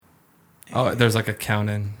Oh, there's like a count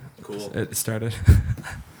in. Cool. It started.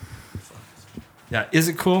 Yeah. Is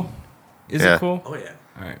it cool? Is Yeah. it cool? Oh yeah.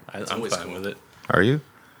 All right. I'm always fine cool. with it. Are you?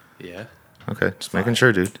 Yeah. Okay, just making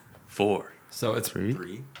sure, dude. 4. So it's 3.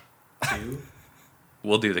 3, 2.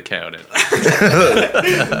 We'll do the count in.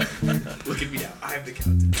 Look at me now. I have the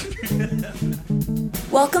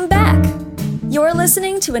count. Welcome back. You're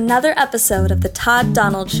listening to another episode of The Todd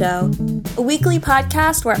Donald Show, a weekly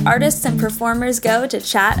podcast where artists and performers go to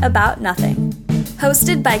chat about nothing.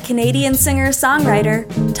 Hosted by Canadian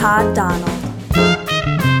singer-songwriter Todd Donald.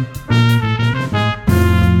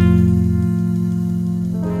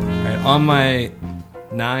 all right. On my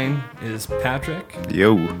 9 is Patrick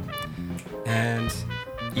Yo. and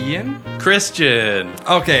Ian. Christian.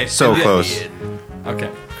 Okay. So yeah, close. Okay.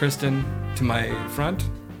 Kristen to my front.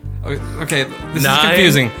 Okay. This 9 is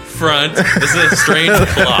confusing. front. This is a strange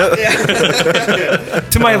clock.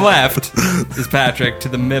 To my left is Patrick. To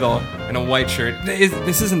the middle in a white shirt.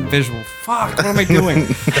 This isn't visual. Fuck. What am I doing?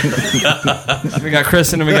 We got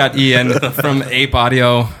Kristen and we got Ian from Ape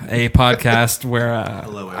Audio, a podcast where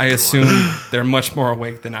Hello, I everyone. assume they're much more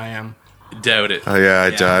awake than I am. Doubt it. Oh yeah, I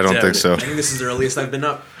don't doubt think it. so. I think this is the earliest I've been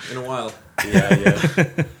up in a while.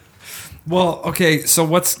 Yeah. Well, okay. So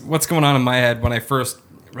what's going on in my head when I first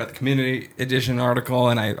read the community edition article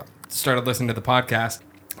and I started listening to the podcast?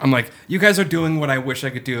 I'm like, you guys are doing what I wish I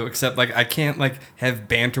could do, except like I can't like have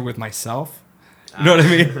banter with myself. You know what I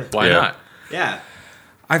mean? Why Yeah. not? Yeah.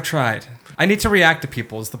 I've tried. I need to react to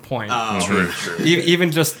people is the point. True.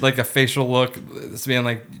 Even just like a facial look, it's being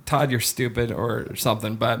like, Todd, you're stupid or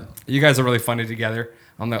something. But you guys are really funny together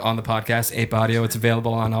on the podcast. Ape Audio. It's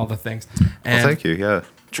available on all the things. And, Well, thank you. Yeah.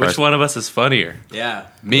 Which one of us is funnier? Yeah.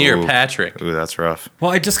 Me or Ooh. Patrick? Ooh, that's rough.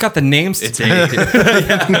 Well, I just got the names It's today,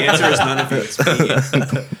 The answer is none of it.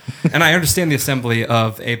 It's me. and I understand the assembly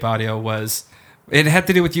of Ape Audio was. It had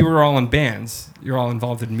to do with you were all in bands. You're all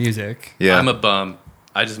involved in music. Yeah. I'm a bum.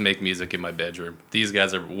 I just make music in my bedroom. These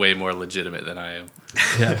guys are way more legitimate than I am.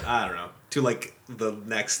 Yeah. I don't know. To like the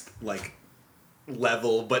next like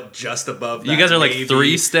level, but just above that. You guys are like maybe.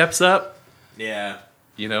 3 steps up. Yeah.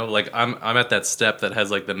 You know, like I'm at that step that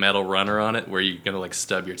has like the metal runner on it, where you're gonna like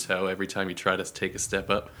stub your toe every time you try to take a step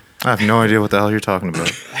up. I have no idea what the hell you're talking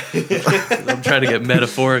about. I'm trying to get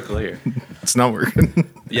metaphorical here. It's not working.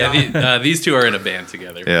 Yeah, these two are in a band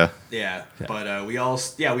together. Yeah. Yeah, but we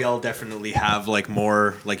all definitely have like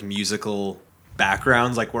more like musical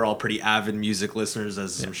backgrounds. Like we're all pretty avid music listeners,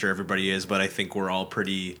 as I'm sure everybody is. But I think we're all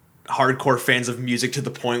pretty hardcore fans of music to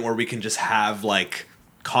the point where we can just have like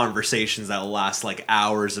conversations that will last like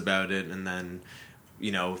hours about it, and then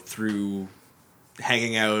through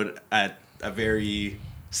hanging out at a very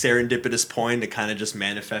serendipitous point, it kind of just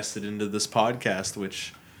manifested into this podcast,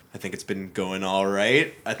 which I think it's been going all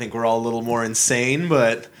right. I think we're all a little more insane,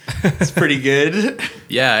 but it's pretty good.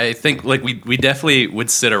 Yeah, I think like we definitely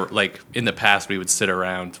would like in the past we would sit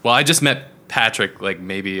around. Well, I just met Patrick like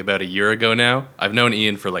maybe about a year ago now. I've known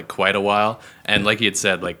Ian for like quite a while, and like he had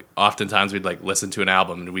said, like oftentimes we'd like listen to an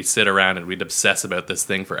album and we'd sit around and we'd obsess about this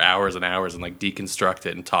thing for hours and hours and like deconstruct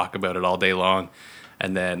it and talk about it all day long.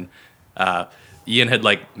 And then Ian had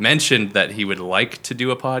like mentioned that he would like to do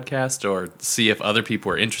a podcast or see if other people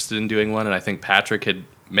were interested in doing one, and I think Patrick had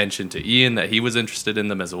mentioned to Ian that he was interested in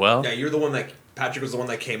them as well. Yeah, you're the one that Patrick was the one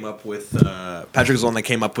that came up with. Patrick was the one that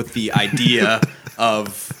came up with the idea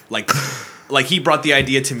of like he brought the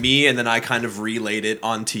idea to me, and then I kind of relayed it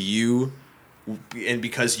onto you. And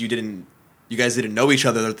because you guys didn't know each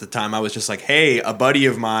other at the time, I was just like, "Hey, a buddy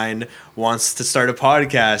of mine wants to start a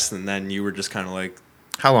podcast," and then you were just kind of like,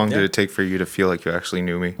 How long did it take for you to feel like you actually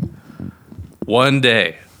knew me? One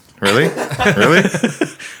day. Really? Really?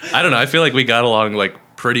 I don't know. I feel like we got along like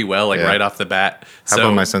pretty well, like Yeah. right off the bat. How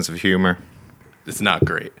about my sense of humor? It's not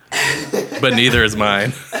great, but neither is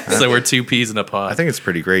mine. So we're 2 peas in a pod. I think it's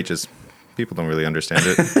pretty great. Just people don't really understand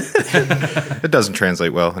it. It doesn't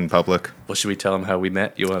translate well in public. Well, should we tell them how we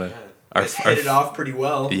met? You want to? "Let's hit it off pretty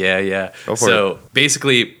well." Yeah. Go for So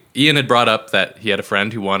basically, Ian had brought up that he had a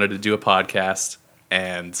friend who wanted to do a podcast,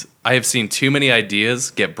 and I have seen too many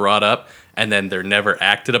ideas get brought up and then they're never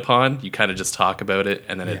acted upon. You kind of just talk about it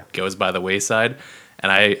and then it goes by the wayside. And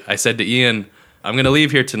I said to Ian, I'm going to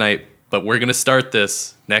leave here tonight, but we're going to start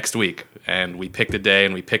this next week. And we picked a day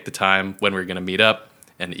and we picked the time when we were going to meet up.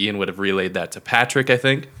 And Ian would have relayed that to Patrick, I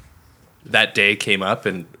think. That day came up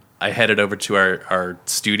and I headed over to our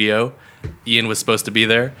studio. Ian was supposed to be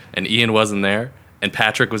there and Ian wasn't there. And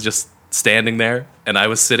Patrick was just standing there and I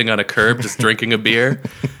was sitting on a curb just drinking a beer.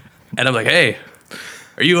 And I'm like, hey,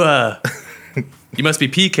 are you, you must be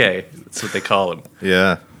PK. That's what they call him.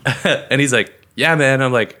 Yeah. And he's like, yeah, man.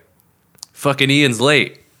 I'm like, fucking Ian's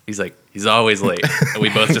late. He's like, he's always late. And we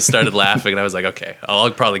both just started laughing, and I was like, okay,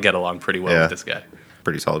 I'll probably get along pretty well Yeah. with this guy.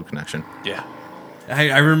 Pretty solid connection. Yeah.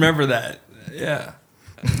 I remember that. Yeah.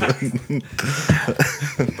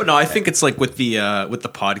 But no, I think it's like with the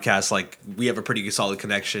podcast, like we have a pretty solid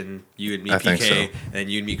connection. You and me, I PK, think so. and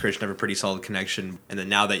you and me, Christian, have a pretty solid connection. And then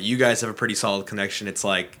now that you guys have a pretty solid connection, it's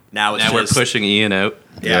like now We're pushing Ian out.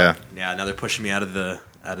 Yeah. Now they're pushing me out of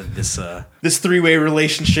this this 3-way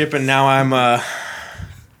relationship, and now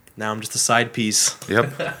I'm just a side piece.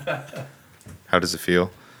 Yep. How does it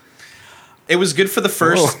feel? It was good for the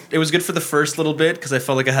first. Whoa. It was good for the first little bit because I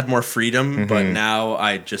felt like I had more freedom. Mm-hmm. But now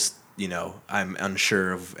I just, I'm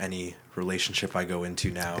unsure of any relationship I go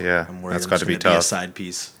into now. Yeah, I'm worried that's I'm gotta just be gonna a tough. side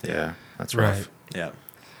piece. Yeah, that's Right. rough. Yeah,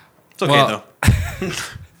 it's okay Well, though.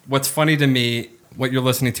 What's funny to me, what you're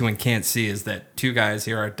listening to and can't see, is that two guys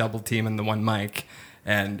here are double teaming the one mic,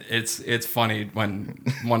 and it's funny when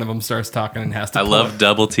one of them starts talking and has to. I love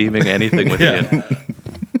double teaming anything with Ian.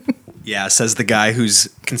 Yeah, says the guy who's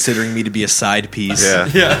considering me to be a side piece. Yeah.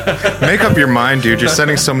 Yeah. Make up your mind, dude. You're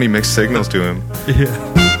sending so many mixed signals to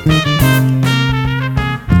him.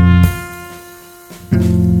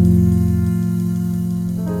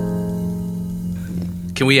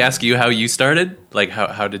 Can we ask you how you started? Like,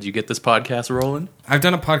 how did you get this podcast rolling? I've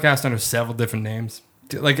done a podcast under several different names.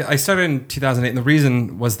 Like I started in 2008, and the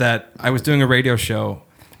reason was that I was doing a radio show,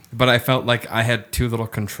 but I felt like I had too little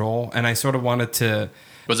control, and I sort of wanted to,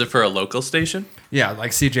 Was it for a local station?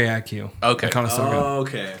 like CJIQ. Okay. in Conestoga.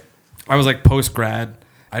 Okay. I was like post grad.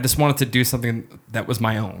 I just wanted to do something that was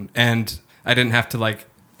my own, and I didn't have to like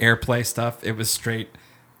airplay stuff. It was straight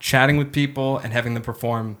chatting with people and having them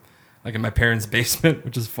perform, like in my parents' basement,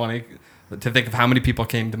 which is funny to think of how many people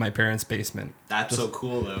came to my parents' basement. That's so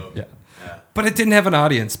cool though. Yeah. But it didn't have an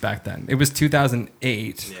audience back then. It was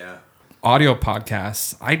 2008. Yeah. Audio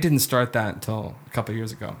podcasts, I didn't start that until a couple of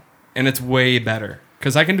years ago. And it's way better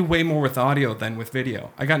because I can do way more with audio than with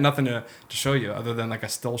video. I got nothing to show you other than like a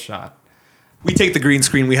still shot. We take the green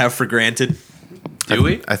screen we have for granted. Do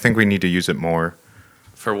we? I think we need to use it more.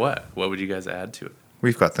 For what? What would you guys add to it?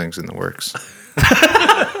 We've got things in the works.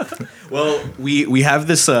 Well, we have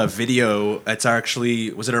this video. It's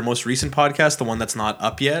actually, was it our most recent podcast? The one that's not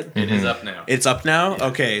up yet? It is up now. It's up now?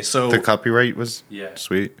 Okay, so... The copyright was Yeah.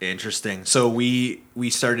 sweet. Interesting. So we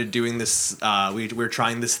started doing this. We were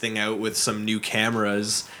trying this thing out with some new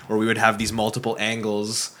cameras where we would have these multiple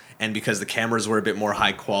angles, and because the cameras were a bit more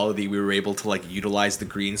high quality, we were able to like utilize the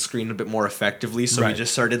green screen a bit more effectively. So we Right.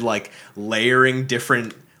 just started like layering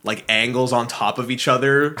different like angles on top of each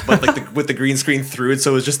other, but like with the green screen through it. So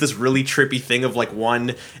it was just this really trippy thing of like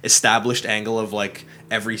one established angle of like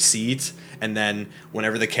every seat. And then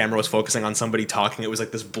whenever the camera was focusing on somebody talking, it was like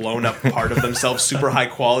this blown up part of themselves, super high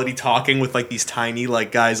quality talking with like these tiny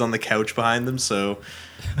like guys on the couch behind them. So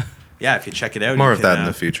yeah, if you check it out, More you of can, that in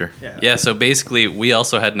the future. Yeah, so basically, we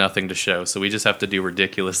also had nothing to show, so we just have to do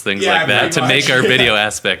ridiculous things Yeah, like that pretty to make much. our video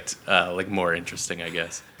aspect like more interesting, I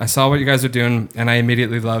guess. I saw what you guys were doing, and I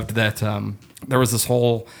immediately loved that there was this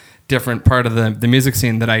whole different part of the music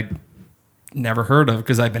scene that I never heard of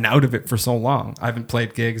because I've been out of it for so long. I haven't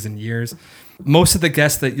played gigs in years. Most of the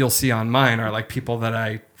guests that you'll see on mine are like people that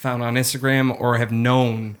I found on Instagram or have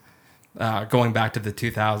known going back to the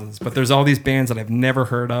 2000s. But there's all these bands that I've never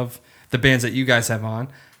heard of, the bands that you guys have on,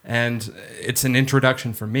 and it's an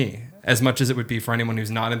introduction for me as much as it would be for anyone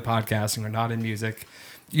who's not in podcasting or not in music.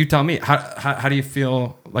 You tell me, how do you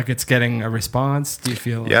feel like it's getting a response? Do you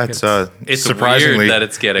feel Yeah, like It's surprisingly weird that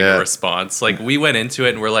it's getting yeah. a response. Like, we went into it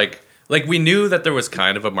and we're like we knew that there was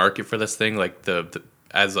kind of a market for this thing. Like, the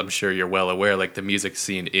as I'm sure you're well aware, like the music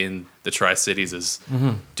scene in the Tri-Cities is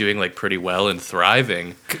doing like pretty well and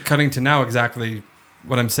thriving. cutting to now exactly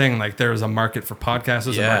what I'm saying? Like there's a market for podcasts,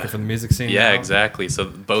 there's a Yeah. market for the music scene. Yeah, now. exactly. So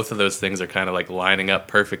both of those things are kind of like lining up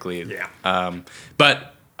perfectly. Yeah.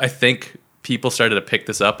 But I think people started to pick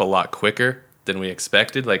this up a lot quicker than we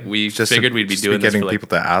expected. Like we figured we'd be just doing this getting for like, people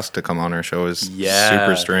to ask to come on our show is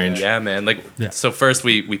super strange. Yeah, man. Like so first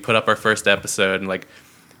we put up our first episode and like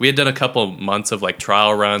we had done a couple months of like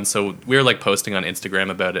trial runs, so we were like posting on Instagram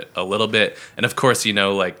about it a little bit. And of course, you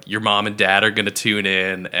know, like your mom and dad are gonna tune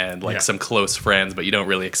in and like some close friends, but you don't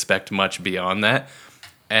really expect much beyond that.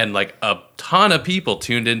 And like a ton of people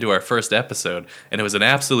tuned into our first episode, and it was an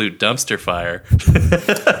absolute dumpster fire.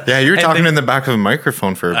 Yeah, you were talking they- in the back of a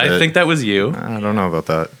microphone for a bit. I think that was you. I don't know about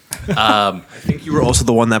that. I think you were also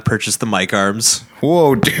the one that purchased the mic arms.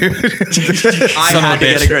 Whoa, dude. I had to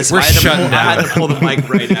get aggressive. We're I had to shutting pull- I had down. to pull the mic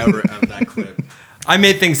right out of that clip. I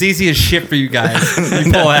made things easy as shit for you guys.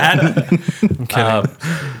 You pull that. I'm kidding.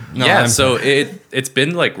 No, yeah, so it's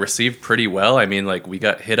been like received pretty well. I mean, like we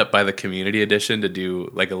got hit up by the community edition to do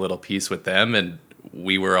like a little piece with them, and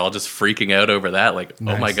we were all just freaking out over that. Like, oh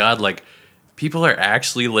my Nice. god, like people are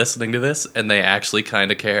actually listening to this and they actually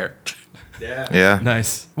kind of care. Yeah.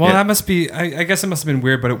 Nice. Well, Yeah. that must be. I guess it must have been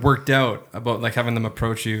weird, but it worked out about like having them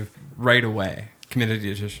approach you right away.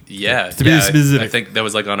 Community edition. Yeah, To be yeah. specific. I think that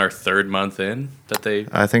was like on our 3rd month in that they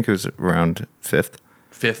I think it was around 5th.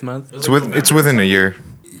 5th month. It's within a year.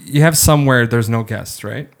 You have somewhere there's no guests,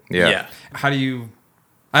 right? Yeah. How do you?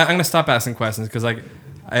 I'm gonna stop asking questions because like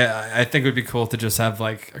I think it would be cool to just have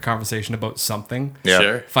like a conversation about something. Yeah.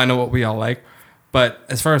 Sure. Find out what we all like. But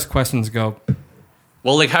as far as questions go,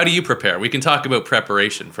 Well, like, how do you prepare? We can talk about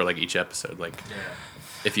preparation for like each episode, like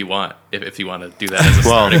if you want, if you want to do that as a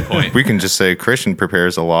Well, starting point. we can just say Christian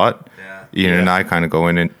prepares a lot. Ian and I kind of go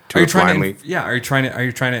into are you it blindly. Are you trying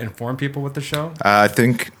to inform people with the show? I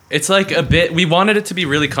think It's like a bit. We wanted it to be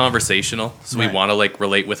really conversational, so Right. we want to like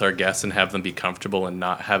relate with our guests and have them be comfortable and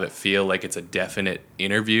not have it feel like it's a definite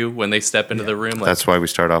interview when they step into the room. Like, that's why we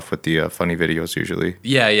start off with the funny videos usually.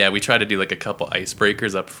 yeah. We try to do like a couple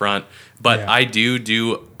icebreakers up front, but Yeah. I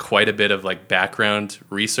do quite a bit of like background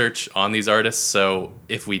research on these artists. So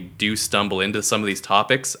if we do stumble into some of these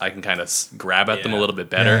topics, I can kind of grab at them a little bit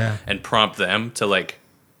better Yeah. and prompt them to like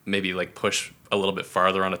maybe like push a little bit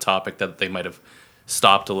farther on a topic that they might have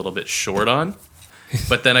stopped a little bit short on.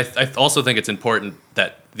 But then I also think it's important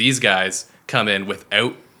that these guys come in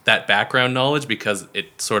without that background knowledge because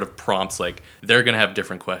it sort of prompts like they're going to have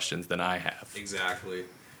different questions than I have. Exactly.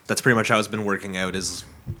 That's pretty much how it's been working out. Is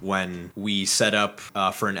when we set up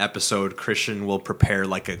for an episode, Christian will prepare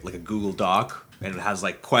like a Google Doc, and it has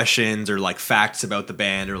like questions or like facts about the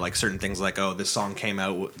band or like certain things like, oh, this song came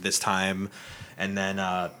out this time, and then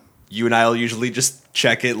you and I will usually just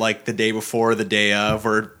check it like the day before, the day of,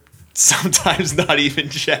 or sometimes not even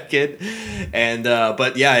check it. And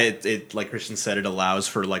but yeah, it like Christian said, it allows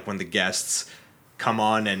for like when the guests come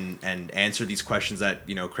on and answer these questions that,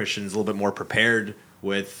 you know, Christian's a little bit more prepared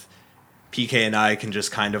with. PK and I can just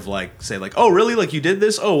kind of like say like, oh really, like you did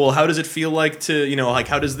this? Oh well, how does it feel like to, you know, like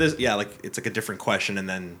how does this, yeah, like it's like a different question, and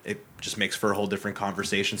then it just makes for a whole different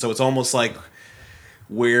conversation. So it's almost like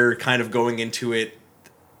we're kind of going into it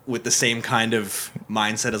with the same kind of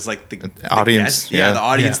mindset as like the audience, guest. yeah. The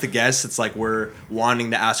audience, Yeah. the guests. It's like we're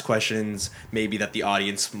wanting to ask questions maybe that the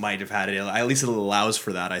audience might have had. It at least it allows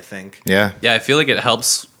for that, I think. Yeah. Yeah, I feel like it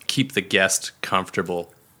helps keep the guest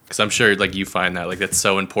comfortable because I'm sure like you find that like that's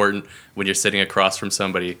so important when you're sitting across from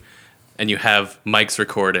somebody and you have mics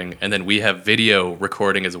recording and then we have video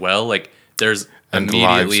recording as well. Like there's And live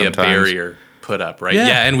immediately a sometimes. barrier put up, right? Yeah.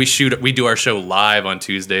 Yeah, and we do our show live on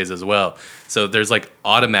Tuesdays as well. So there's like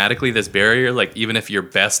automatically this barrier, like even if you're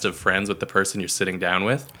best of friends with the person you're sitting down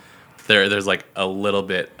with, there's like a little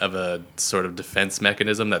bit of a sort of defense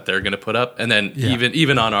mechanism that they're going to put up. And then Yeah.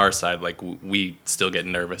 even on our side, like we still get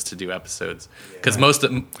nervous to do episodes because most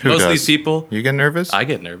of Who these does? people, You get nervous? I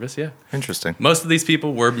get nervous. Yeah. Interesting. Most of these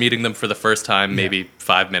people, we're meeting them for the first time, maybe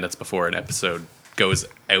 5 minutes before an episode goes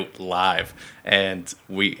out live, and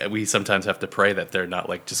we sometimes have to pray that they're not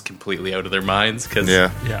like just completely out of their minds, because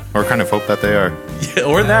Yeah. Yeah. Or kind of hope that they are.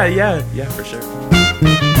 or that, yeah, for sure.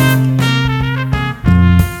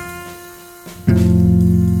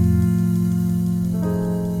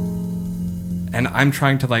 And I'm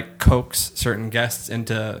trying to like coax certain guests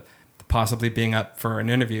into possibly being up for an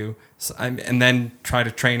interview, and then try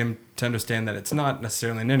to train them to understand that it's not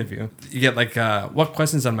necessarily an interview. You get like, what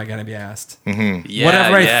questions am I going to be asked? Yeah,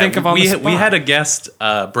 Whatever I think of on the we spot. had a guest,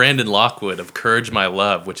 Brandon Lockwood of Courage My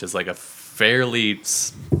Love, which is like a fairly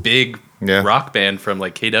big Yeah. rock band from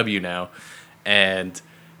like KW now, and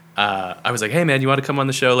I was like, hey man, you want to come on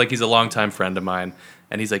the show? Like he's a longtime friend of mine.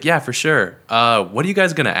 And he's like, yeah, for sure. What are you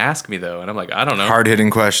guys going to ask me, though? And I'm like, I don't know. Hard-hitting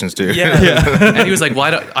questions, dude. Yeah. And he was like,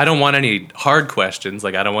 well, I don't want any hard questions.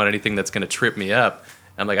 Like, I don't want anything that's going to trip me up.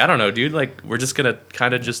 I'm like, I don't know, dude. Like, we're just going to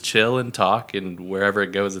kind of just chill and talk, and wherever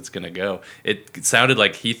it goes, it's going to go. It sounded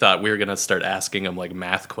like he thought we were going to start asking him, like,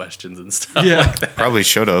 math questions and stuff Yeah. like that. Probably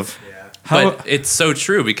should have. But it's so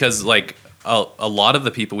true because, like, a lot of the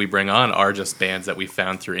people we bring on are just bands that we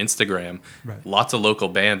found through Instagram. Right. Lots of local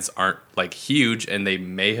bands aren't like huge, and they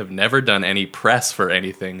may have never done any press for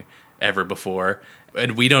anything ever before,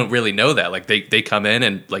 and we don't really know that. Like they come in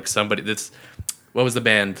and like somebody that's what was the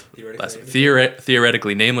band?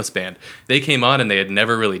 Theoretically Nameless band. They came on and they had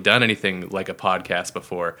never really done anything like a podcast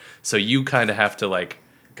before, so you kind of have to like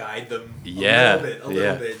Guide them Yeah, a little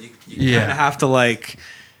yeah. bit. You Yeah. kind of have to like,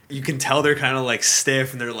 you can tell they're kind of like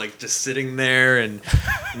stiff and they're like just sitting there and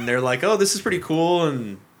they're like, oh, this is pretty cool.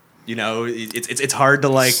 And, you know, it's hard to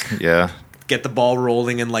like Yeah. get the ball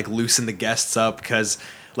rolling and like loosen the guests up, because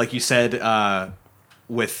like you said,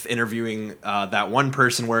 with interviewing that one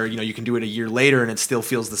person where you can do it a year later and it still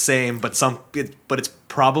feels the same, but it's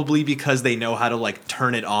probably because they know how to like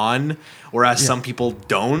turn it on, whereas some people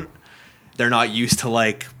don't. They're not used to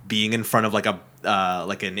like being in front of like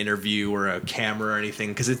an interview or a camera or anything,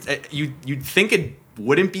 because you'd think it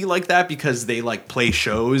wouldn't be like that because they like play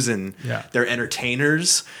shows and they're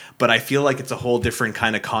entertainers, but I feel like it's a whole different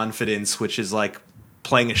kind of confidence, which is like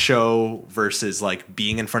playing a show versus like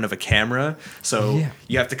being in front of a camera. So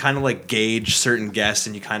you have to kind of like gauge certain guests,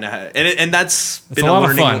 and you kind of and that's been a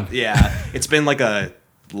learning. Fun. Yeah, it's been like a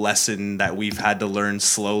lesson that we've had to learn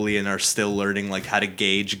slowly and are still learning, like how to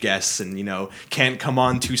gauge guests, and can't come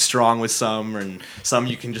on too strong with some, and some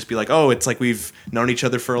you can just be like, oh, it's like we've known each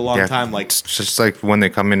other for a long time. Like it's just like when they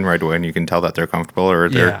come in right away and you can tell that they're comfortable or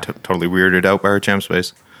they're totally weirded out by our jam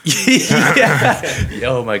space.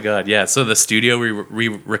 Oh my god, yeah. So the studio we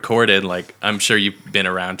recorded, like, I'm sure you've been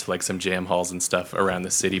around to like some jam halls and stuff around the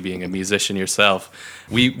city, being a musician yourself.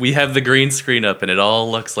 We have the green screen up and it all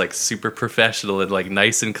looks like super professional and like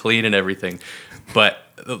nice and clean and everything, but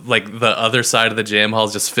like the other side of the jam hall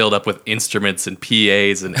is just filled up with instruments and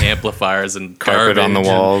PAs and amplifiers and carpet on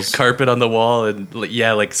the wall and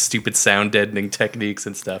like stupid sound deadening techniques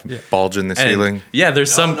and stuff. Bulge in the ceiling. Yeah,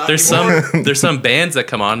 there's some bands that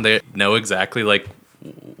come on, they know exactly like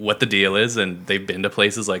what the deal is and they've been to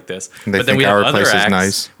places like this. But then we have other acts.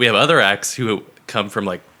 Nice. We have other acts who come from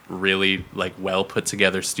like really like well put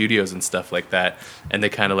together studios and stuff like that, and they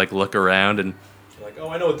kind of like look around and like, oh,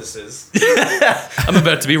 I know what this is. I'm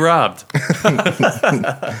about to be robbed.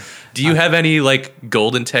 Do you have any like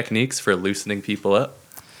golden techniques for loosening people up?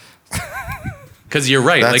 Because you're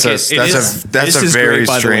right. That's a very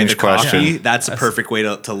strange question. Yeah. That's a perfect way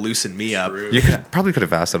to loosen me up. You probably could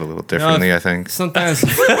have asked it a little differently, I think. Sometimes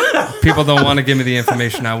people don't want to give me the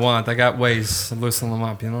information I want. I got ways to loosen them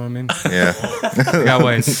up, you know what I mean? Yeah. I got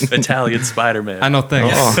ways. Italian Spider-Man. I know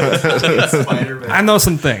things. I know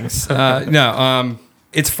some things.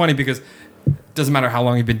 It's funny because it doesn't matter how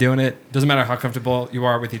long you've been doing it, doesn't matter how comfortable you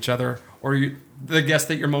are with each other, or the guest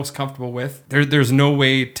that you're most comfortable with. There's no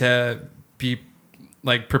way to be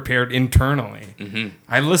like prepared internally. Mm-hmm.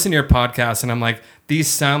 I listen to your podcast and I'm like, these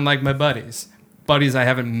sound like my buddies I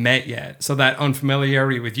haven't met yet. So that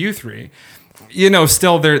unfamiliarity with you three,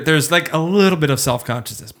 still there's like a little bit of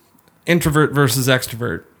self-consciousness. Introvert versus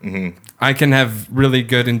extrovert. Mm-hmm. I can have really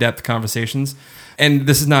good in-depth conversations. And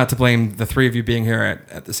this is not to blame the three of you being here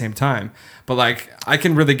at the same time, but like I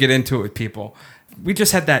can really get into it with people. We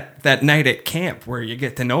just had that night at camp where you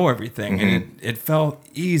get to know everything, mm-hmm. and it felt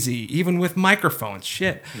easy, even with microphones,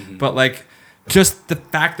 shit. Mm-hmm. But like just the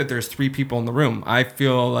fact that there's three people in the room, I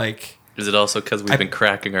feel like... Is it also because we've been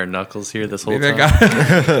cracking our knuckles here this whole time? You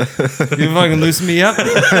fucking loosen me up?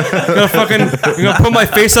 You're gonna put my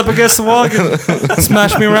face up against the wall?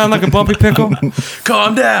 Smash me around like a bumpy pickle?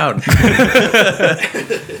 Calm down.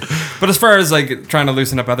 But as far as like trying to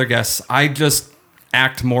loosen up other guests, I just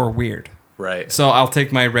act more weird. Right. So I'll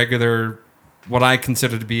take my regular, what I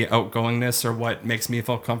consider to be outgoingness or what makes me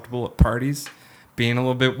feel comfortable at parties, being a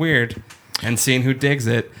little bit weird and seeing who digs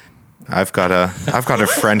it. I've got a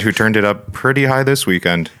friend who turned it up pretty high this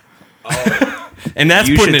weekend. And that's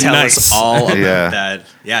putting it nice. Us all about that.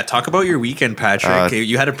 Yeah, talk about your weekend, Patrick.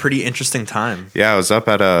 You had a pretty interesting time. Yeah, I was up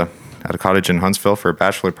at a cottage in Huntsville for a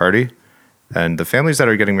bachelor party, and the families that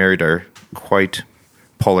are getting married are quite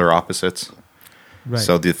polar opposites. Right.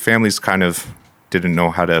 So the families kind of didn't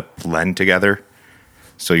know how to blend together.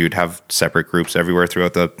 So you'd have separate groups everywhere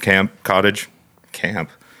throughout the cottage.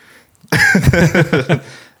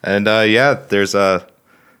 And there's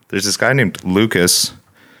this guy named Lucas,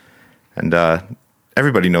 and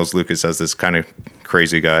everybody knows Lucas as this kind of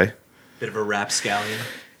crazy guy. Bit of a rapscallion.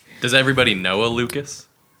 Does everybody know a Lucas?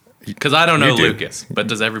 Because I don't know Lucas, but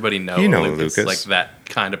does everybody know a Lucas? Like that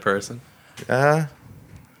kind of person?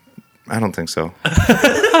 I don't think so.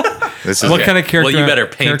 What kind of character? Well, you better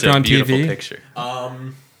paint a beautiful picture.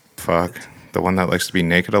 The one that likes to be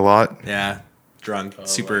naked a lot. Yeah. Drunk,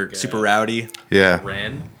 super rowdy. Yeah.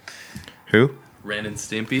 Ren? Who? Ren and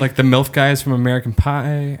Stimpy? Like the MILF guys from American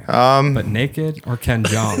Pie, but naked? Or Ken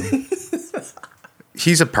Jeong?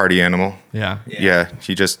 He's a party animal. Yeah. Yeah,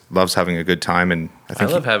 he just loves having a good time, and I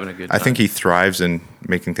love having a good time. I think he thrives in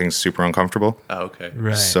making things super uncomfortable. Oh, okay.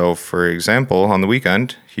 Right. So, for example, on the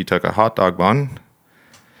weekend, he took a hot dog bun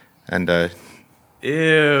and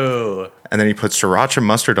ew. And then he put sriracha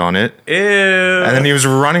mustard on it. Ew. And then he was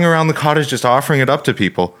running around the cottage just offering it up to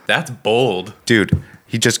people. That's bold. Dude,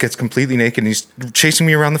 he just gets completely naked and he's chasing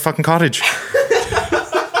me around the fucking cottage.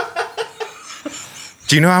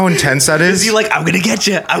 Do you know how intense that is? Is he like, I'm gonna get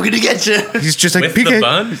you? I'm gonna get you. He's just like With PK. the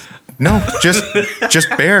bun? No, just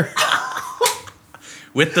bear.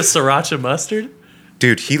 With the sriracha mustard?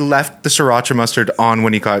 Dude, he left the sriracha mustard on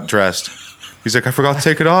when he got dressed. He's like, I forgot to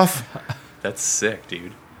take it off. That's sick,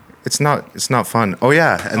 dude. It's not fun. Oh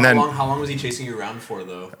yeah, and then How long was he chasing you around for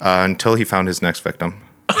though? until he found his next victim.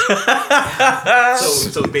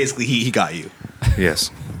 So basically, he got you.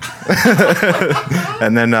 Yes.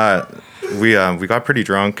 And then we got pretty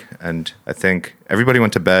drunk, and I think everybody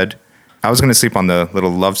went to bed. I was gonna sleep on the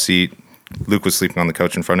little love seat. Luke was sleeping on the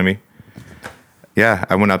couch in front of me. Yeah,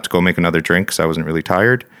 I went up to go make another drink because I wasn't really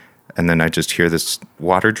tired, and then I just hear this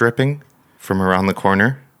water dripping from around the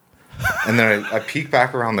corner, and then I peek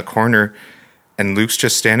back around the corner, and Luke's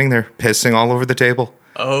just standing there pissing all over the table.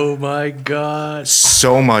 Oh my god.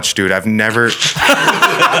 So much, dude. I've never.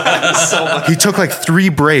 He took like 3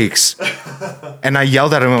 breaks, and I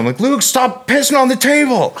yelled at him. I'm like, Luke, stop pissing on the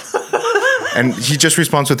table. And he just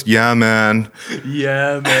responds with, "Yeah, man."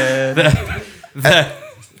 Yeah, man. That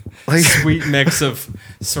Like, sweet mix of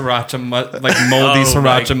sriracha, like moldy Oh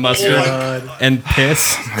my sriracha mustard God. and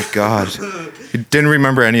piss. my God, he didn't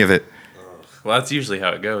remember any of it. Well, that's usually how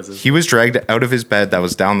it goes. Isn't He was dragged out of his bed that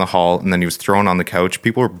was down the hall, and then he was thrown on the couch.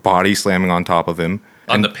 People were body slamming on top of him.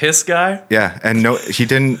 it? On the piss guy? Yeah, and no, he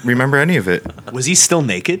didn't remember any of it. Was he still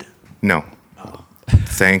naked? No.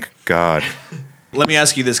 Thank God. Let me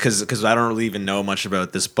ask you this, because I don't really even know much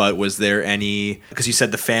about this, but was there any, because you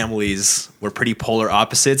said the families were pretty polar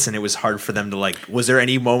opposites and it was hard for them to like, was there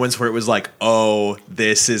any moments where it was like, oh,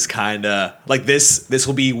 this is kind of, like this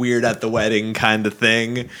will be weird at the wedding kind of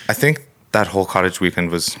thing? I think that whole cottage weekend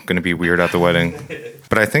was going to be weird at the wedding.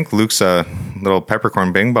 But I think Luke's little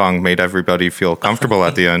peppercorn bing bong made everybody feel comfortable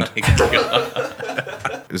at the end.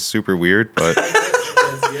 It's super weird, but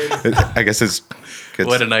I guess it's good.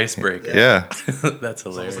 What an icebreaker. Yeah. That's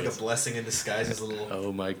hilarious. It's like a blessing in disguise, his little...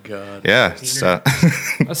 Oh my god. Yeah. It's, I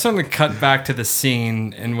suddenly cut back to the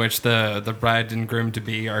scene in which the bride and groom to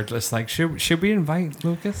be are just like, should we invite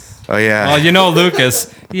Lucas? oh, yeah. Well, you know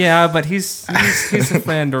Lucas. Yeah, but he's a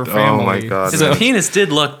friend or family. Oh, my God. His So, penis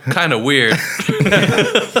did look kind of weird.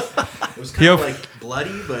 It was kind Yo. of like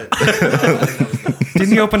bloody, but...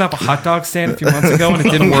 didn't you open up a hot dog stand a few months ago and it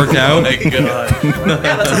didn't work out? My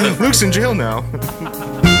god. Luke's in jail now.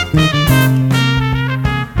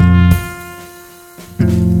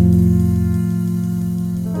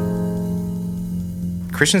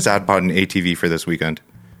 Christian's dad bought an ATV for this weekend.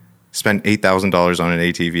 Spent $8,000 on an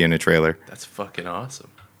ATV and a trailer. That's fucking awesome.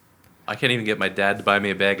 I can't even get my dad to buy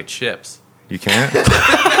me a bag of chips. You can't?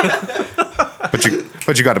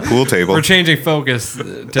 but you got a pool table. We're changing focus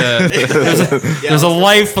to there's a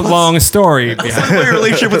lifelong story behind Your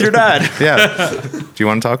relationship with your dad. Yeah. Do you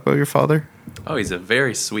want to talk about your father? Oh, he's a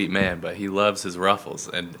very sweet man, but he loves his ruffles.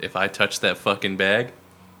 And if I touch that fucking bag,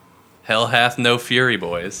 hell hath no fury,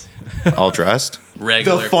 boys. All dressed?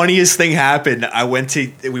 Regular. The funniest thing happened. When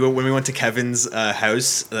we went to Kevin's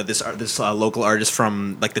house. This local artist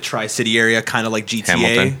from like the Tri-City area, kind of like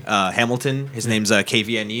GTA, Hamilton. His name's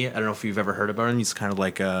KVNE. I don't know if you've ever heard about him. He's kind of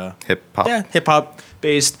like Hip hop. yeah, hip hop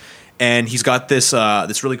based. And he's got this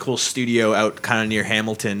really cool studio out kind of near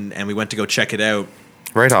Hamilton. And we went to go check it out.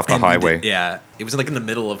 Right off the And we highway. did- yeah, it was like in the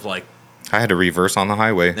middle of like I had to reverse on the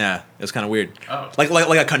highway. yeah, it was kind of weird. Oh. Like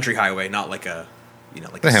a country highway, not like a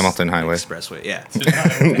like The Hamilton Highway. expressway. Yeah.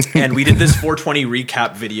 And we did this 420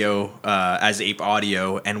 recap video as Ape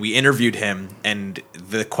Audio, and we interviewed him, and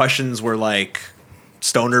the questions were like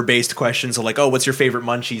stoner based questions, so like, oh, what's your favorite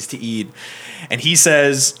munchies to eat? And he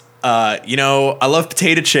says, I love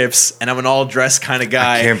potato chips, and I'm an all dressed kind of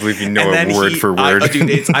guy. I can't believe you know And it then word for word.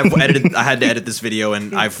 Dude, I had to edit this video,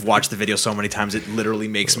 and I've watched the video so many times it literally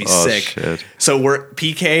makes me Oh, sick. shit. So we're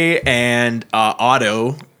PK and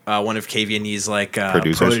Otto, one of KVNE's like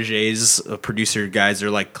Producers. proteges, producer guys,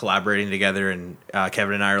 are like collaborating together, and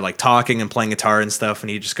Kevin and I are like talking and playing guitar and stuff, and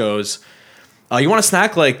he just goes, you want a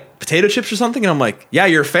snack like potato chips or something? And I'm like, yeah,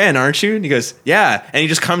 you're a fan, aren't you? And he goes, yeah. And he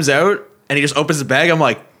just comes out and he just opens the bag. I'm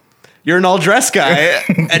like, you're an all-dressed guy.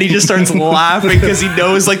 And he just starts laughing because he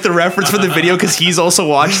knows like the reference from the video, because he's also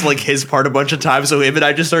watched like his part a bunch of times. So him and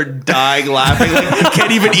I just start dying laughing. Like, he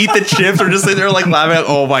can't even eat the chips. We're just sitting there like laughing. Like,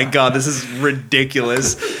 oh my God, this is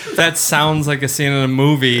ridiculous. That sounds like a scene in a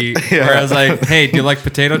movie where I was like, hey, do you like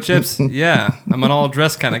potato chips? Yeah, I'm an all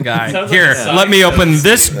dressed kind of guy. Sounds like Here, a let me open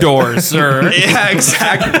this door, sir. Yeah,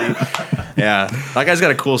 exactly. Yeah. That guy's got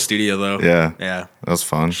a cool studio though. Yeah. Yeah. That was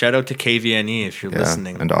fun. Shout out to KVNE if you're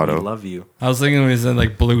listening. and Otto. We love you. I was thinking when he said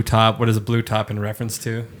like blue top, what is a blue top in reference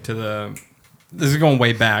to? To the this is going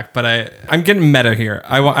way back, but I'm getting meta here.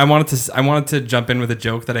 I wanted to jump in with a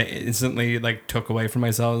joke that I instantly like took away from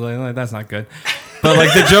myself. Like, that's not good. But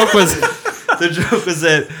like the joke was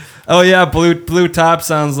that, oh yeah, blue top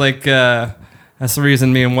sounds like that's the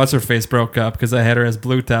reason me and what's her face broke up, because I had her as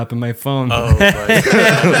blue top in my phone. Oh, my God.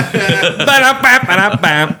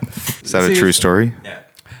 Is that a true story? Yeah.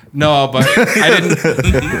 No, but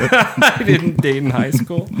I didn't date in high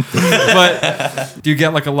school. But do you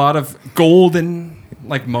get like a lot of golden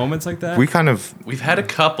like moments like that? We've had a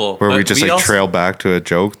couple where but we just also trail back to a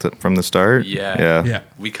joke from the start. Yeah.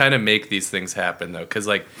 We kind of make these things happen though, because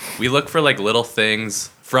like we look for like little things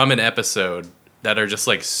from an episode that are just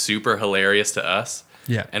like super hilarious to us.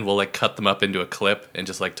 Yeah. And we'll like cut them up into a clip and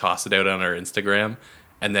just like toss it out on our Instagram.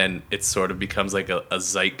 And then it sort of becomes like a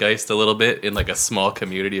zeitgeist a little bit in like a small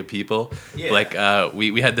community of people. Yeah. Like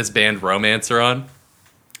we had this band Romancer on,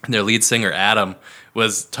 and their lead singer Adam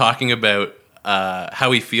was talking about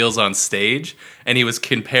how he feels on stage, and he was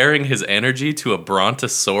comparing his energy to a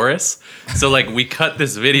brontosaurus. So like we cut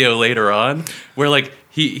this video later on where like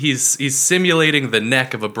he's simulating the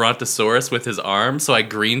neck of a brontosaurus with his arm. So I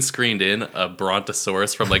green screened in a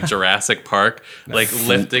brontosaurus from like Jurassic Park, like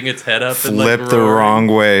lifting its head up and like flipped the wrong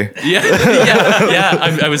way.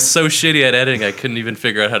 Yeah. I was so shitty at editing, I couldn't even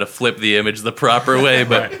figure out how to flip the image the proper way.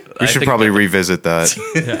 But we should probably revisit that.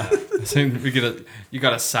 Yeah. So you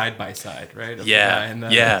got a side by side, right?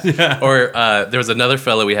 Yeah. Or there was another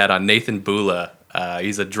fellow we had on, Nathan Bula.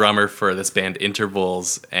 He's a drummer for this band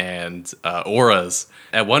Intervals and Auras.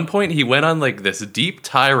 At one point, he went on like this deep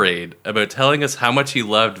tirade about telling us how much he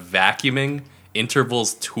loved vacuuming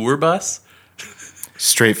Intervals tour bus.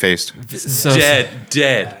 Straight faced. So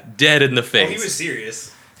Dead in the face. Oh, he was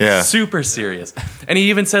serious. Yeah. Super serious. And he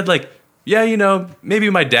even said like, yeah, you know, maybe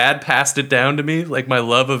my dad passed it down to me, like my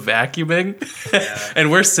love of vacuuming. Yeah.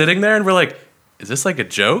 And we're sitting there and we're like, is this like a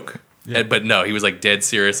joke? Yeah. But no, he was like dead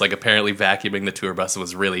serious. Like apparently vacuuming the tour bus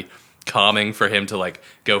was really calming for him to like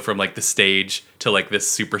go from like the stage to like this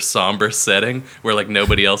super somber setting where like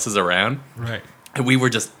nobody else is around. Right. And we were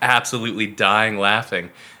just absolutely dying laughing.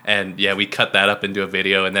 And yeah, we cut that up into a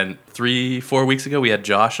video. And then 3-4 weeks ago, we had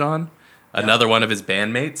Josh on, another one of his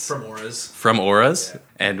bandmates. From Auras. Yeah.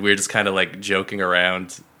 And we were just kind of like joking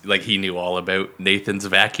around. Like he knew all about Nathan's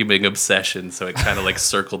vacuuming obsession. So it kind of like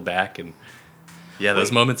circled back. And yeah,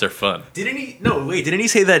 those moments are fun. Didn't he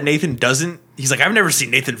say that Nathan doesn't? He's like, I've never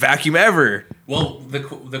seen Nathan vacuum ever. Well, the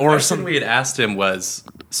question we had asked him was,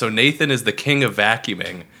 so Nathan is the king of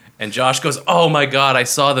vacuuming. And Josh goes, oh my God, I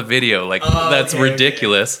saw the video. Like, that's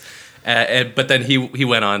ridiculous. Okay. But then he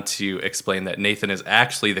went on to explain that Nathan is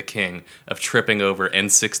actually the king of tripping over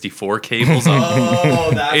N64 cables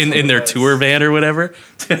in their tour van or whatever.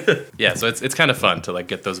 Yeah, so it's kind of fun to like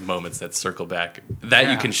get those moments that circle back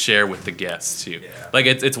that you can share with the guests too. Yeah. Like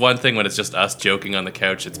it's one thing when it's just us joking on the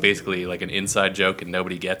couch. It's basically like an inside joke and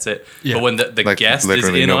nobody gets it. Yeah. But when the like, guest is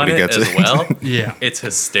in on it as well, it's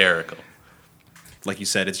hysterical. Like you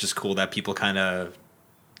said, it's just cool that people kind of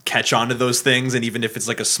catch on to those things, and even if it's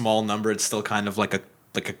like a small number, it's still kind of like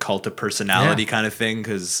a cult of personality kind of thing,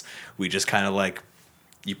 because we just kind of like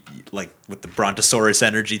with the brontosaurus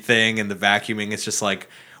energy thing and the vacuuming, it's just like,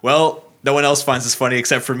 well, no one else finds this funny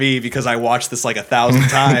except for me because I watched this like 1,000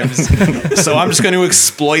 times. So I'm just going to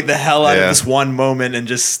exploit the hell out of this one moment and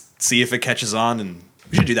just see if it catches on, and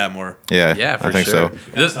we should do that more. Yeah, for I think sure.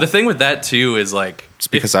 so. The thing with that too is like, it's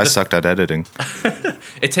because I sucked at editing.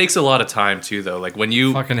 It takes a lot of time too, though. Like when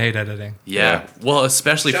you fucking hate editing. Yeah. Well,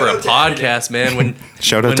 especially for a podcast, man. When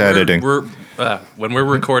shout out to editing. When we're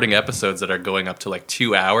recording episodes that are going up to like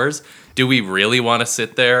 2 hours, do we really want to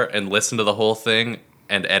sit there and listen to the whole thing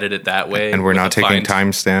and edit it that way? And we're not taking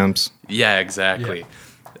timestamps. Yeah, exactly. Yeah.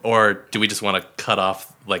 Or do we just want to cut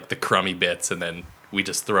off like the crummy bits and then we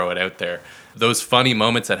just throw it out there? Those funny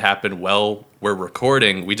moments that happen while we're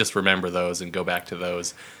recording, we just remember those and go back to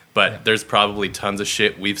those. But there's probably tons of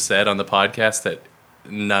shit we've said on the podcast that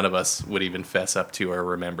none of us would even fess up to or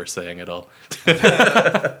remember saying at all.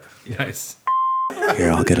 Nice.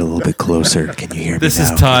 Here, I'll get a little bit closer. Can you hear me This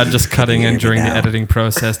now? is Todd just cutting in during the editing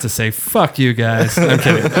process to say, fuck you guys. I'm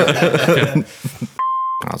kidding.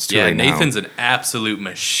 Oh, it's too late now. Nathan's an absolute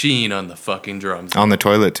machine on the fucking drums. On the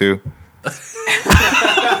toilet, too.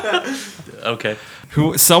 Okay.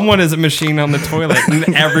 Someone is a machine on the toilet,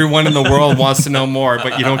 and everyone in the world wants to know more,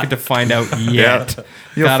 but you don't get to find out yet.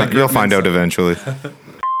 Yeah. You'll find out eventually.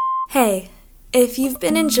 Hey, if you've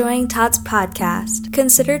been enjoying Todd's podcast,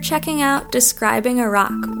 consider checking out Describing a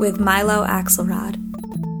Rock with Milo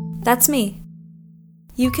Axelrod. That's me.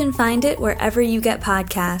 You can find it wherever you get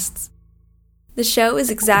podcasts. The show is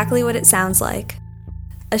exactly what it sounds like.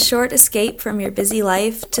 a short escape from your busy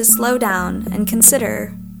life to slow down and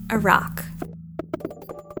consider a rock.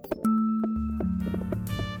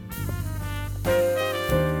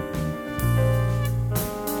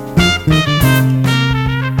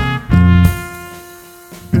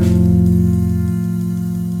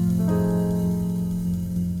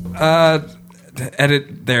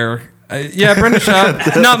 Edit there. Yeah, Brendan Shaw,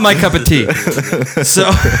 not my cup of tea. So,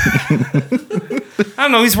 I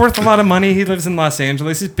don't know. He's worth a lot of money. He lives in Los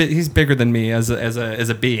Angeles. He's bigger than me as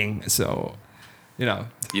a being. So, you know.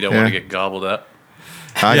 You don't want to get gobbled up.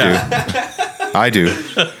 I do.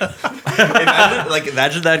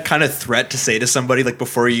 Imagine that kind of threat to say to somebody like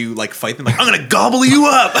before you like fight them, like I'm gonna gobble you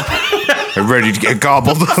up. I'm ready to get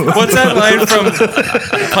gobbled. What's that line from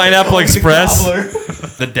Pineapple Express?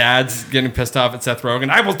 The dad's getting pissed off at Seth Rogen.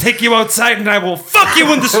 I will take you outside and I will fuck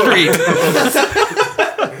you in the street.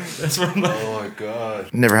 That's what I'm like. Oh my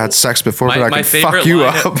god. Never had sex before, but I My can favorite fuck you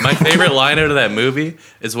line up. my favorite line out of that movie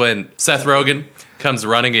is when Seth Rogen comes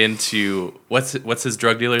running into what's his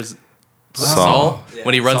drug dealer's Saul. Yeah.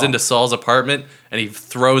 When he runs Saul. into Saul's apartment and he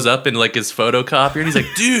throws up in like his photocopier and he's like,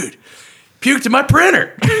 dude, puked in my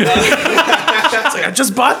printer. It's like, I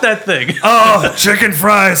just bought that thing. Oh, chicken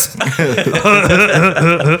fries.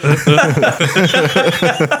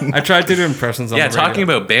 I tried to do impressions on Yeah, the radio. talking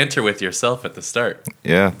about banter with yourself at the start.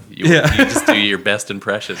 Yeah. You just do your best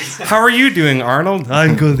impressions. How are you doing, Arnold?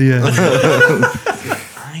 I'm good, yeah.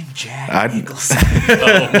 I'm Jack I'd- Nicholson.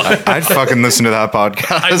 I'd fucking listen to that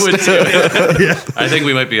podcast. I would too. I think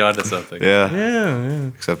we might be onto something. Yeah.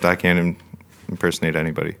 Except I can't impersonate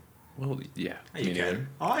anybody. Well, yeah. You me neither. can.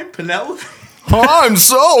 I'm Penelope. I'm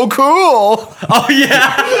so cool. Oh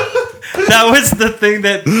yeah, that was the thing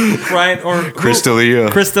that Brian or Crystalia.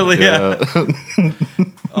 Crystalia.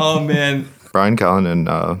 Oh man. Brian Callen and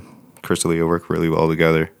Crystalia work really well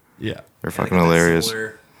together. Yeah. They're fucking hilarious.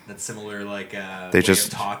 That's similar, like They way just-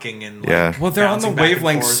 of talking and Yeah. Well, they're on the bouncing back and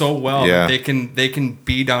wavelength forth. so well Yeah. that they can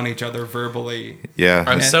beat on each other verbally. Yeah.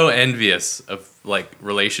 I'm so envious of like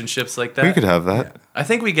relationships like that. We could have that. I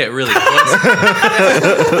think we get really close.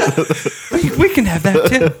 We can have that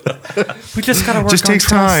too. We just gotta work. Just on takes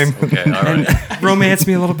trust. time. Okay, all right. Romance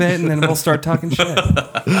me a little bit, and then we'll start talking shit.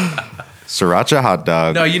 Sriracha hot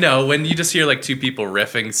dog. No, you know, when you just hear like two people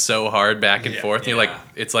riffing so hard back and forth, and you're like,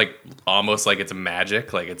 it's like almost like it's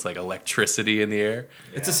magic, like it's like electricity in the air.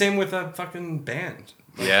 It's the same with a fucking band.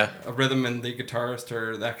 Yeah. A rhythm and the guitarist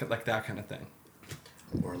or that kind of thing.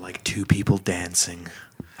 Or like two people dancing.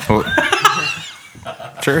 Oh.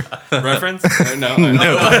 Sure. Reference? Or no.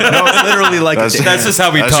 No, it's literally like That's- That's just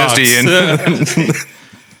how we That's talk. just Ian.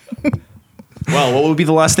 Well, what would be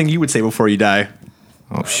the last thing you would say before you die?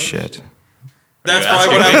 Oh shit. That's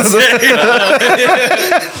probably what I would say.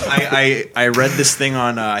 I read this thing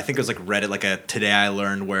on I think it was like Reddit, like a Today I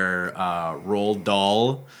Learned, where Roald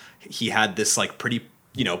Dahl, he had this like pretty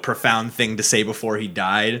profound thing to say before he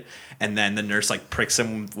died, and then the nurse like pricks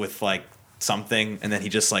him with like something, and then he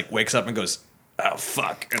just like wakes up and goes, "Oh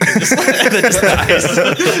fuck," and then just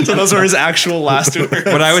dies. So those were his actual last words.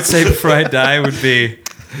 What I would say before I die would be,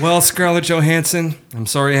 well, Scarlett Johansson, I'm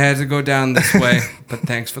sorry I had to go down this way, but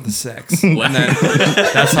thanks for the sex. And then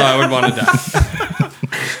that's how I would want to die.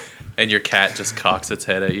 And your cat just cocks its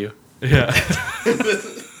head at you. Yeah.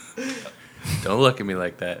 Don't look at me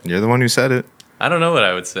like that. You're the one who said it. I don't know what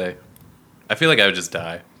I would say. I feel like I would just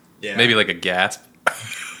die. Yeah. Maybe like a gasp.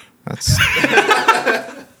 That's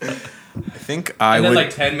I think I And then would. like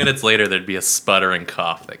 10 minutes later, there'd be a sputtering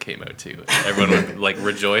cough that came out too. Everyone would like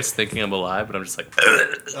rejoice thinking I'm alive, but I'm just like,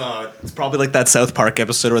 It's probably like that South Park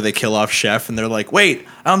episode where they kill off Chef and they're like, "Wait,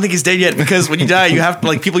 I don't think he's dead yet because when you die, you have to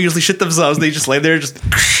like people usually shit themselves. They just lay there, just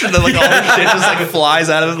and then like all their shit just like flies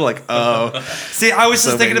out of them. Like, oh, See, I was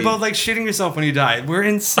just So thinking maybe- about like shitting yourself when you die. We're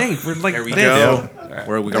in sync. We're like there we this. go. Alright.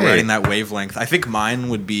 We're Hey. riding that wavelength. I think mine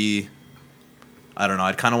would be, I don't know.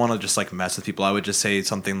 I'd kind of want to just like mess with people. I would just say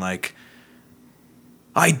something like,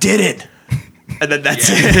 "I did it," and then that's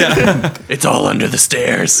it. it's all under the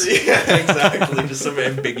stairs. Yeah, exactly. Just some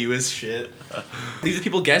ambiguous shit. Leave the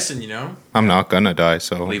people guessing, I'm not gonna die,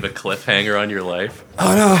 so Leave a cliffhanger on your life.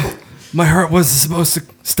 Oh no. My heart wasn't supposed to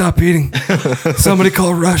stop beating. Somebody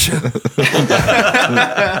call Russia.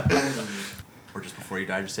 Or just before you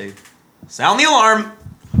die, just say, "Sound the alarm."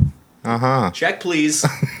 uh-huh. Check, please.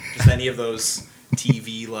 Just any of those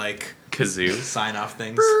TV like Kazoo. sign off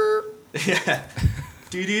things. Yeah.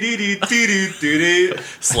 Do-do-do-do-do-do-do.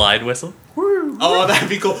 Slide whistle. Oh, that'd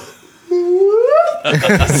be cool.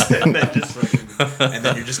 and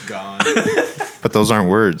then you're just gone. But those aren't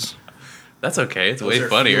words. That's okay. It's Those way are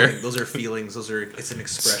funnier. Those are feelings. It's an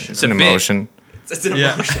expression. It's an a bit. emotion. It's an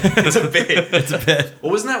Yeah. emotion. It's a bit. It's a bit.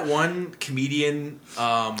 What wasn't that one comedian?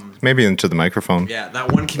 Maybe into the microphone. Yeah,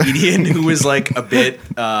 that one comedian who was like a bit.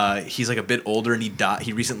 He's like a bit older, and he died.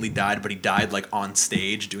 He recently died, but he died like on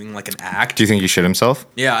stage doing like an act. Do you think he shit himself?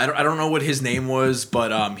 Yeah, I don't know what his name was,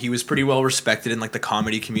 but he was pretty well respected in like the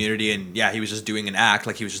comedy community, and yeah, he was just doing an act,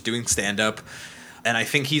 like he was just doing stand up, and I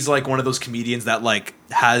think he's like one of those comedians that like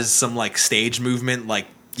has some like stage movement, like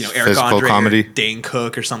you know Eric Physical Andre comedy. or Dane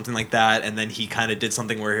Cook or something like that, and then he kind of did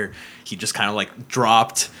something where he just kind of like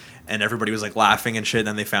dropped, and everybody was like laughing and shit. And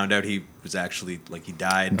then they found out he was actually like he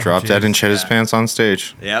died. Dropped dead and shit his Yeah. pants on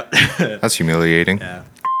stage. Yep. That's humiliating. Yeah.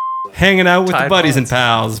 Hanging out with the Tide buddies Pods. and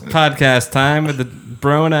pals. Podcast time with the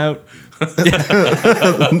broing out.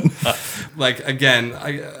 Like again,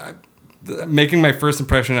 I making my first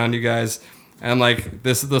impression on you guys, and like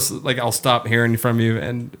this like I'll stop hearing from you,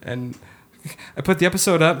 and I put the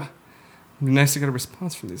episode up. It'd be nice to get a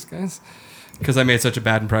response from these guys because I made such a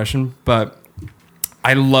bad impression. But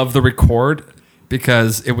I love the record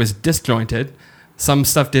because it was disjointed. Some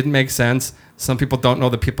stuff didn't make sense. Some people don't know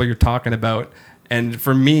the people you're talking about. And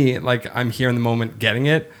for me, like I'm here in the moment getting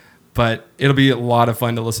it, but it'll be a lot of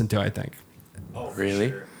fun to listen to, I think.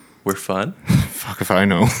 Really? We're fun? Fuck if I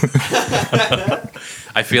know.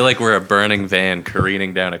 I feel like we're a burning van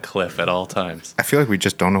careening down a cliff at all times. I feel like we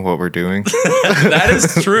just don't know what we're doing. That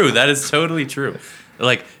is true. That is totally true.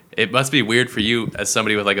 Like, it must be weird for you as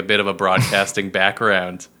somebody with like a bit of a broadcasting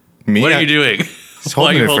background. Me? What are you doing? Just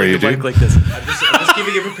Why are holding you it for holding you, the mic dude. like this? I'm just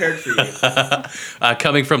keeping it prepared for you.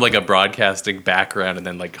 Coming from like a broadcasting background and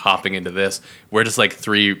then like hopping into this, we're just like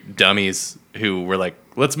three dummies who were like,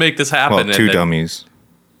 let's make this happen. Well, and two then- dummies.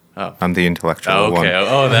 Oh. I'm the intellectual Oh, one. okay.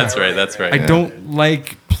 Oh, that's right. That's right. I don't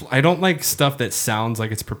like stuff that sounds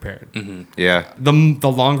like it's prepared. Yeah. The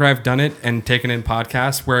longer I've done it and taken in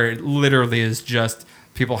podcasts where it literally is just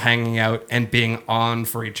people hanging out and being on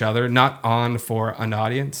for each other, not on for an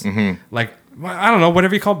audience. Like, I don't know,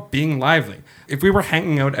 whatever you call being lively. If we were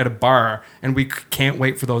hanging out at a bar and we can't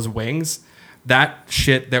wait for those wings, that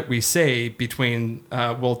shit that we say between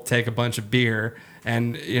we'll take a bunch of beer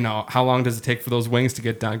and, you know, how long does it take for those wings to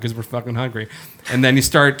get done because we're fucking hungry. And then you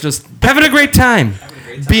start just having a great time,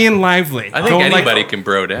 being lively. I think Going like- anybody can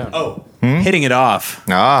bro down. Oh, hitting it off.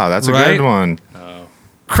 Ah, that's a Right? good one.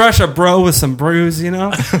 crush a bro with some brews, you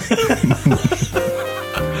know? Save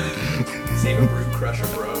a brew, crush a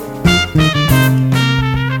bro.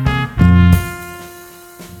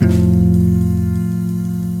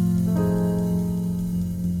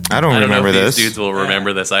 I don't I don't remember know if this. these dudes will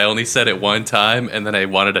remember this. I only said it one time, and then I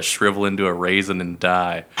wanted to shrivel into a raisin and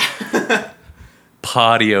die.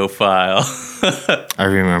 Podiophile. I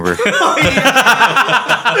remember.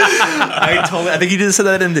 I think he just said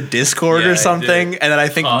that in the Discord Yeah, or I something, did. and then I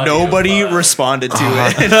think Podiophile. nobody responded to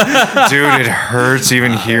it. Dude, it hurts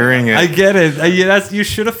even hearing I it. get it. You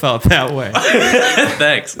should have felt that way.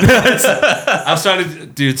 Thanks. I was trying to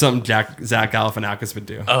do something Zach Galifianakis would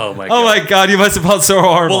do. Oh my god. Oh my god, you must have felt so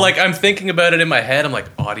horrible. Well, like I'm thinking about it in my head. I'm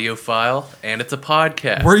like audiophile, and it's a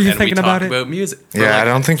podcast. Were you and thinking we talk about it? about music. For Yeah, like- I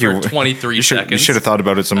don't think for you. 23 you should, seconds. You should have thought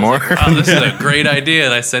about it some more. Oh, this is a great idea,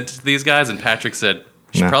 and I sent it to these guys, and Patrick said, "You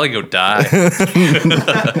should Nah. probably go die."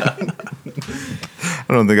 I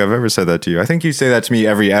don't think I've ever said that to you. I think you say that to me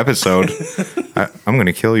every episode. I'm going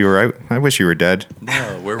to kill you, or I wish you were dead.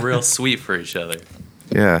 No, we're real sweet for each other.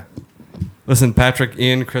 Yeah. listen, Patrick,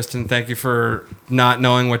 Ian, Kristen, thank you for not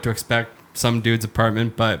knowing what to expect some dude's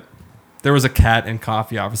apartment, but there was a cat and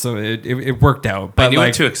coffee office, so it worked out. But I knew like,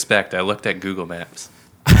 what to expect. I looked at Google Maps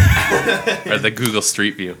or the Google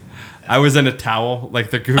Street View. I was in a towel, like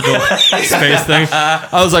the Google space thing.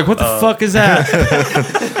 I was like, what the fuck is that?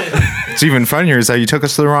 It's even funnier is that you took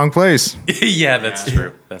us to the wrong place. Yeah, that's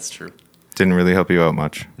true. That's true. Didn't really help you out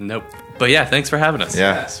much. Nope. But yeah, thanks for having us.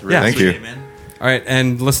 Yeah. It's really Yeah. Thank sweet. you. man. All right,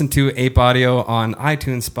 and listen to Ape Audio on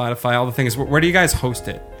iTunes, Spotify, all the things. Where do you guys host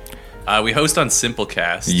it? We host on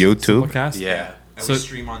Simplecast. YouTube. Simplecast? Yeah. And So- we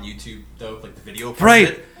stream on YouTube though, like the video. part of Right.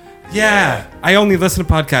 it. Yeah. I only listen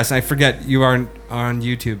to podcasts, and I forget you are on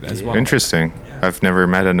YouTube as well. Interesting. I've never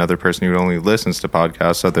met another person who only listens to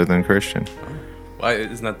podcasts other than Christian. Why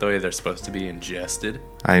isn't that the way they're supposed to be ingested?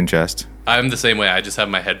 I ingest. I'm the same way. I just have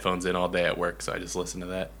my headphones in all day at work, so I just listen to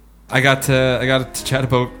that. I got to chat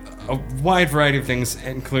about a wide variety of things,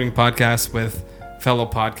 including podcasts with fellow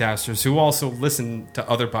podcasters who also listen to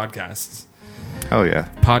other podcasts. Oh, yeah.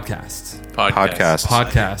 Podcasts. Podcast.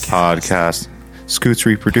 Podcasts. Scoots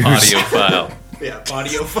reproduce. Audiophile. Yeah,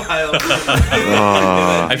 audiophile.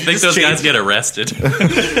 I think those guys get arrested. In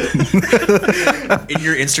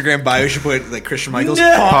your Instagram bio, you should put like Christian Michaels.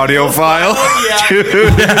 Audiophile. Yeah.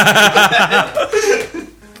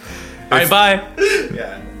 right, bye.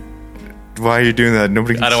 Yeah. Why are you doing that?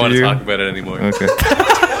 Nobody can I don't see want to you. talk about it anymore. Okay.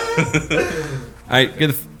 All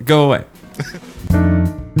right, go away.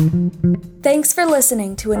 Thanks for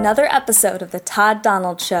listening to another episode of The Todd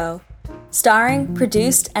Donald Show. Starring,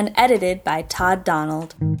 produced, and edited by Todd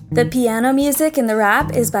Donald. The piano music in the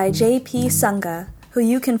rap is by J.P. Sunga, who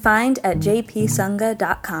you can find at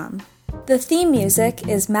jpsunga.com. The theme music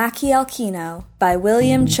is Mackie Kino by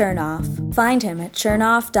William Chernoff. Find him at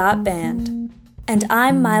chernoff.band. And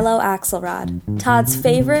I'm Milo Axelrod, Todd's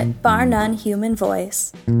favorite, bar none human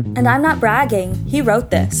voice. And I'm not bragging, he wrote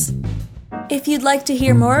this. If you'd like to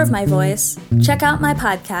hear more of my voice, check out my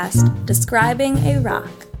podcast, Describing a Rock,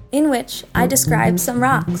 in which I describe some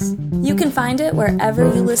rocks. You can find it wherever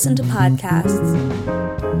you listen to podcasts.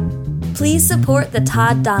 Please support The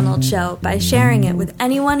Todd Donald Show by sharing it with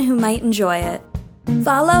anyone who might enjoy it.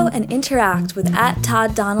 Follow and interact with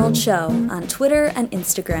 @ToddDonaldShow on Twitter and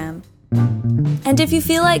Instagram. And if you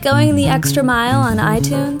feel like going the extra mile on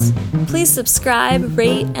iTunes, please subscribe,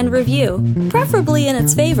 rate, and review, preferably in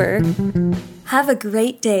its favor. Have a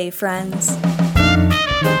great day, friends.